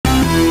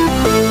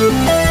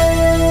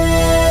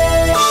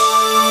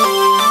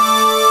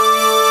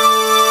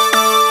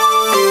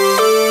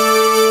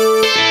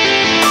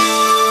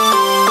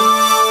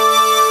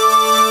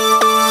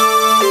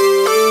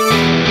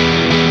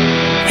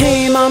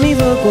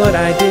look what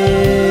I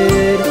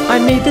did. I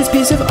made this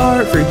piece of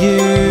art for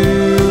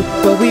you,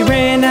 but we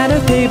ran out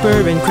of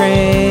paper and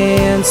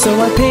crayons, so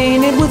I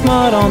painted with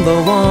mud on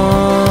the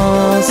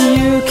walls.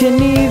 You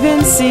can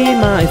even see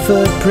my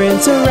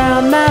footprints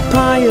around that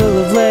pile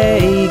of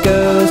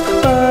Legos,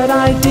 but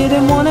I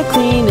didn't want to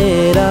clean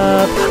it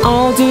up.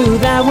 I'll do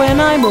that when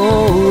I'm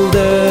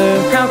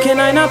older. How can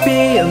I not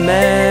be a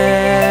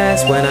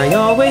mess when I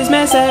always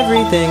mess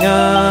everything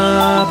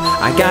up?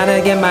 I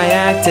gotta get my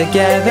act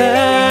together.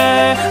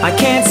 I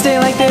can't stay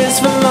like this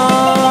for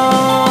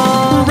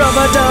long.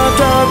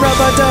 Rub-a-dub-dub,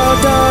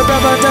 rub-a-dub-dub,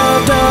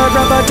 rub-a-dub-dub,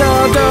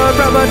 rub-a-dub-dub,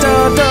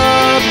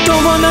 rub-a-dub-dub.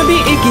 Don't wanna be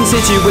icky,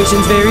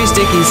 situation's very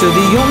sticky, so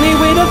the only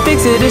way to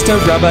fix it is to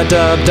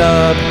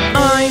rub-a-dub-dub.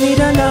 I need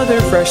another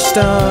fresh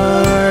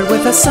start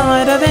with a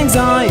side of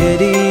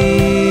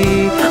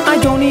anxiety. I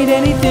don't need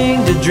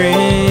anything to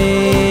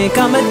drink,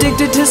 I'm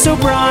addicted to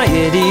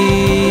sobriety.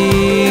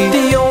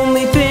 The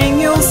only thing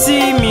you'll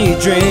see me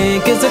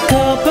drink is a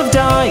cup of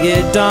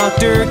Diet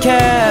Dr.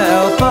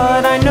 Kelp,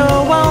 but I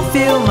know I'll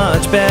feel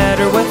much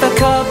better with a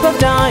cup of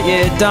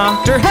Diet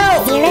Dr.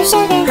 Help! Zero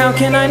sugar. How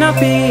can I not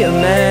be a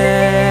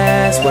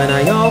mess when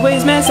I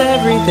always mess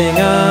everything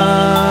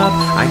up?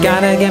 I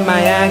gotta get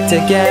my act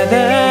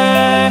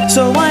together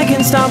so I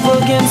can stop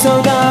looking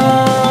so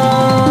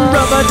dumb.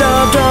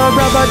 Rub-a-dub-dub,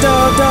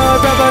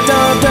 rub-a-dub-dub,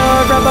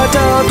 rub-a-dub-dub,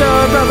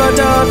 rub-a-dub-dub,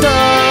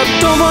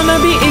 rub-a-dub-dub. Don't wanna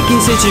be icky,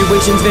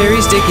 situation's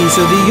very sticky,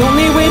 so the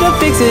only way to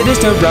fix it is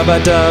to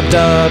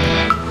rub-a-dub-dub.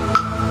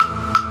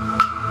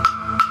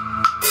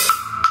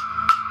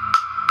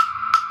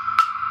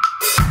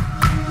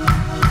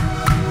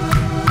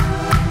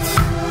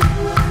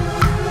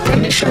 Let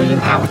me show you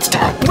how it's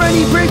done.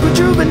 Ready, break,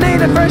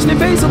 rejuvenate, and fresh new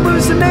face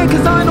hallucinate,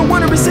 cause I don't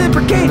wanna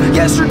reciprocate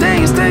yesterday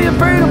and stay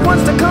afraid of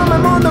what's to come.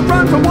 I'm on the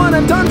run from what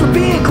I'm done for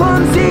being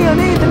clumsy. I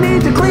need the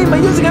need to clean by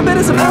using a bit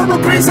of some elbow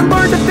grease and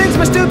learn to fix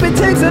my stupid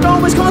takes that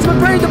always cause my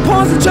brain to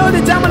pause and shut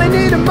it down when I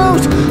need it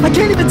most. I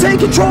can't even take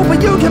control,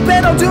 but you can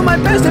bet I'll do my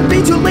best and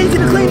be too lazy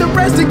to clean the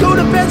rest and go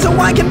to bed so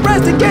I can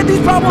rest and get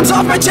these problems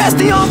off my chest.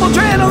 The awful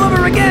dread all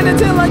over again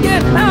until I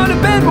get out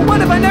of bed. But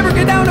what if I never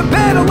get out of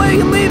bed? I'll lay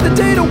and leave the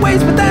day to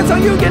waste, but that's how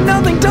you get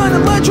nothing done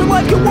and let your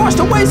life get washed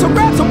away. So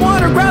grab some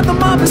water, grab the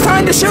mop, it's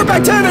time to shoot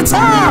back to the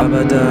top.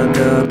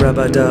 Rub-a-dub-dub,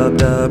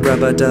 rub-a-dub-dub,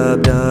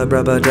 rub-a-dub-dub,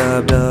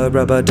 rub-a-dub-dub,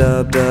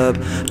 rub-a-dub-dub.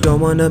 Don't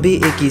wanna be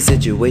icky,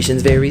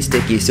 situation's very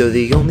sticky, so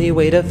the only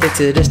way to fix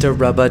it is to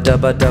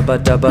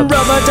rub-a-dub-a-dub-a-dub.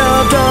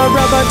 Rub-a-dub-dub,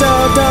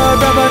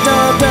 rub-a-dub-dub,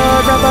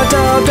 rub-a-dub-dub,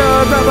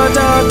 rub-a-dub-dub,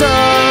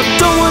 rub-a-dub-dub.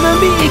 Don't wanna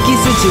be icky,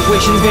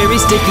 situation's very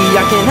sticky.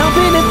 I can't help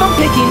it if I'm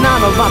picky,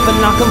 not a lot but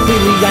not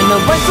completely. I know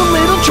life's a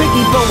little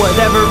tricky, but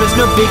whatever is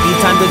no biggie.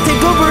 Time to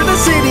take over the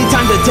city,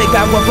 time to take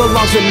back what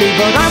belongs to me.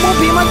 But I won't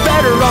be much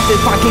better off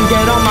if I can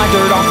get all my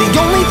dirt off. The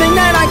only thing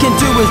that I can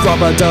do is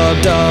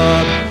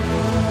rub-a-dub-dub.